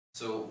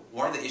So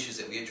one of the issues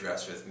that we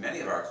address with many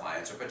of our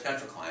clients or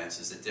potential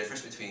clients is the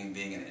difference between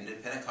being an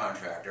independent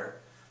contractor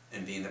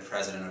and being the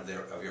president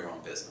of your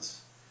own business.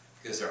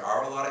 Because there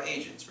are a lot of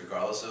agents,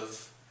 regardless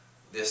of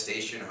their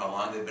station or how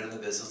long they've been in the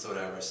business or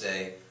whatever,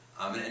 say,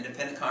 I'm an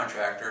independent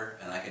contractor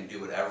and I can do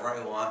whatever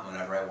I want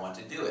whenever I want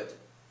to do it.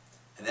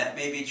 And that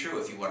may be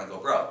true if you want to go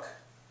broke.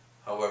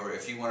 However,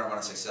 if you want to run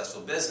a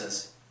successful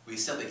business, we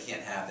simply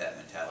can't have that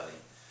mentality.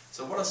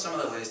 So what are some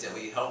of the ways that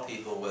we help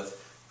people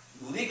with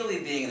legally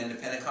being an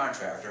independent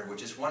contractor,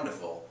 which is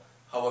wonderful,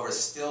 however,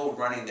 still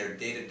running their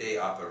day-to-day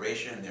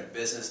operation, their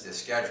business, their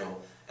schedule,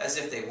 as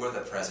if they were the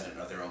president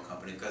of their own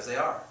company, because they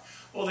are.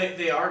 Well,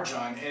 they are,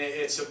 John, and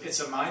it's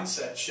a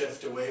mindset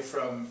shift away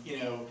from,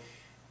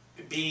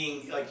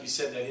 being, like you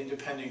said, that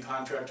independent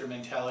contractor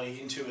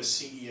mentality into a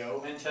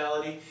CEO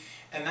mentality.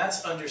 And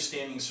that's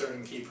understanding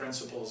certain key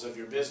principles of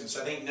your business.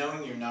 I think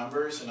knowing your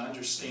numbers and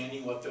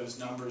understanding what those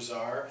numbers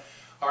are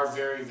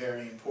very,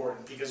 very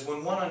important. Because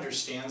when one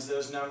understands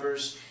those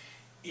numbers,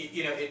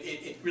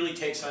 it really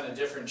takes on a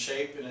different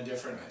shape and a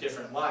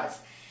different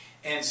life.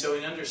 And so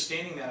in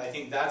understanding that, I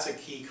think that's a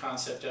key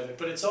concept of it.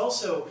 But it's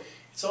also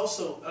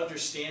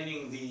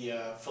understanding the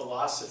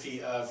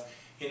philosophy of,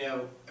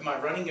 am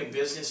I running a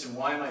business and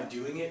why am I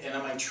doing it? And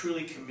am I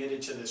truly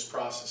committed to this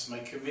process? Am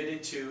I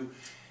committed to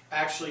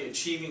actually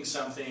achieving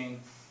something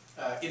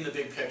in the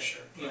big picture,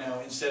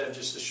 instead of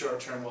just the short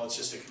term, well, it's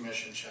just a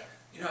commission check.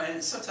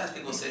 And sometimes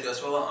people say to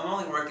us, well, I'm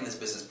only working this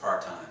business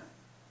part-time.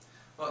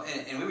 Well,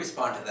 and we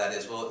respond to that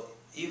as, well,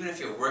 even if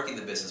you're working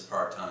the business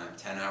part-time,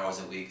 10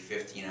 hours a week,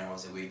 15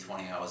 hours a week,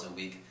 20 hours a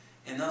week,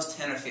 in those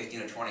 10 or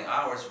 15 or 20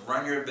 hours,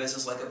 run your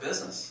business like a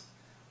business.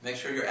 Make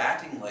sure you're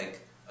acting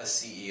like a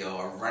CEO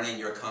or running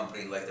your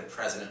company like the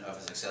president of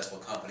a successful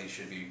company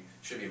should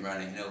be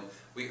running.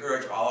 We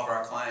urge all of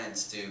our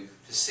clients to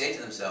say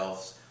to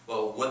themselves,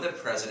 well, would the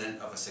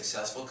president of a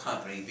successful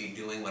company be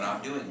doing what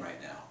I'm doing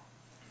right now?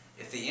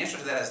 If the answer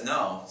to that is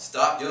no,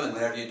 stop doing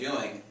whatever you're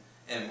doing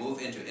and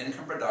move into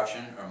income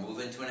production or move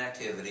into an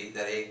activity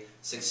that a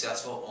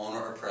successful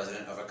owner or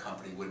president of a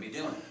company would be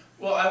doing.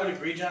 Well, I would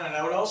agree, John, and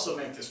I would also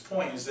make this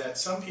point, is that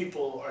some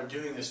people are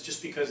doing this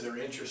just because they're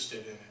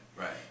interested in it.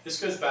 Right.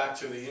 This goes back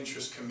to the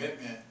interest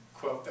commitment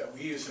quote that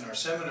we use in our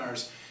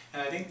seminars,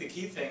 and I think the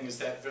key thing is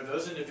that for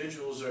those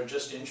individuals who are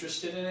just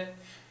interested in it,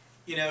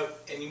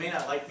 and you may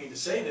not like me to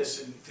say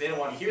this, and they don't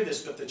want to hear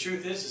this, but the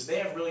truth is they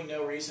have really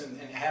no reason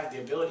and have the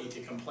ability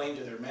to complain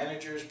to their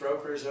managers,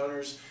 brokers,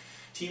 owners,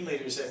 team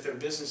leaders if their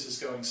business is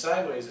going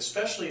sideways,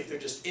 especially if they're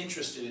just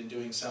interested in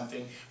doing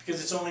something,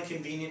 because it's only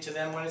convenient to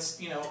them when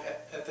it's,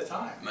 at the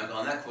time. Michael,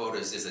 and that quote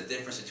is a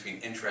difference between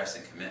interest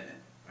and commitment,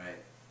 right?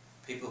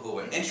 People who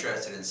are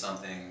interested in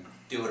something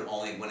do it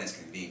only when it's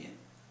convenient.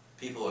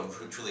 People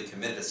who are truly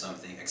committed to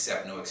something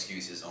accept no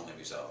excuses, only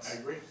results. I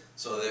agree.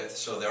 So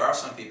there are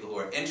some people who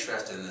are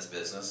interested in this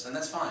business, and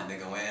that's fine. They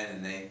go in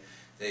and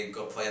they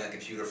go play on the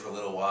computer for a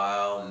little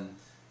while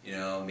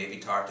and maybe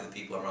talk to the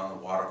people around the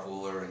water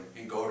cooler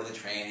and go to the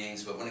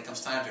trainings, but when it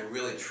comes time to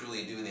really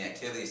truly doing the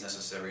activities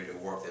necessary to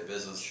work their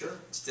business, sure,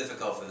 it's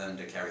difficult for them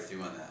to carry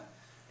through on that.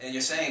 And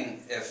you're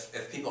saying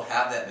if people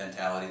have that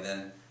mentality,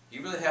 then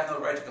you really have no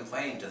right to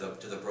complain to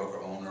the broker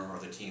owner or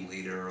the team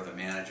leader or the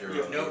manager.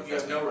 You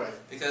have no right.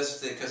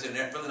 Because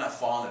they're really not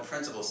following the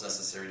principles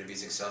necessary to be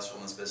successful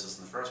in this business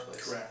in the first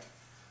place. Correct.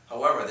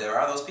 However, there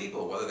are those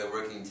people, whether they're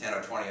working 10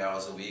 or 20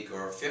 hours a week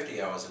or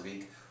 50 hours a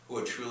week, who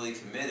are truly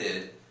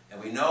committed. And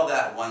we know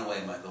that one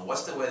way, Michael.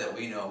 What's the way that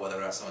we know whether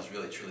or not someone's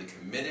really truly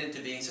committed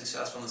to being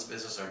successful in this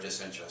business or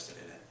just interested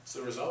in it? It's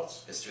the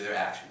results. It's through their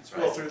actions,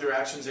 right? Well, through their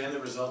actions and the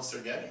results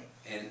they're getting.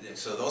 And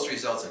so those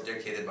results are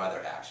dictated by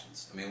their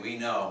actions. I mean, we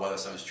know whether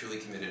someone's truly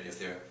committed if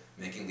they're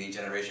making lead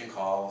generation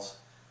calls,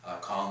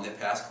 calling their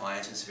past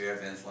clients in sphere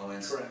of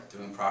influence, correct,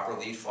 doing proper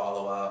lead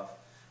follow-up,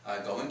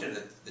 going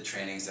to the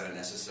trainings that are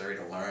necessary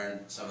to learn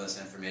some of this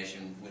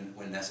information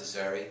when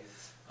necessary,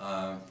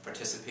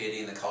 participating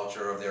in the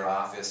culture of their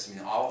office,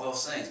 all of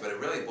those things. But it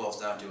really boils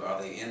down to,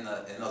 are they in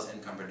those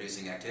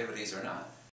income-producing activities or not?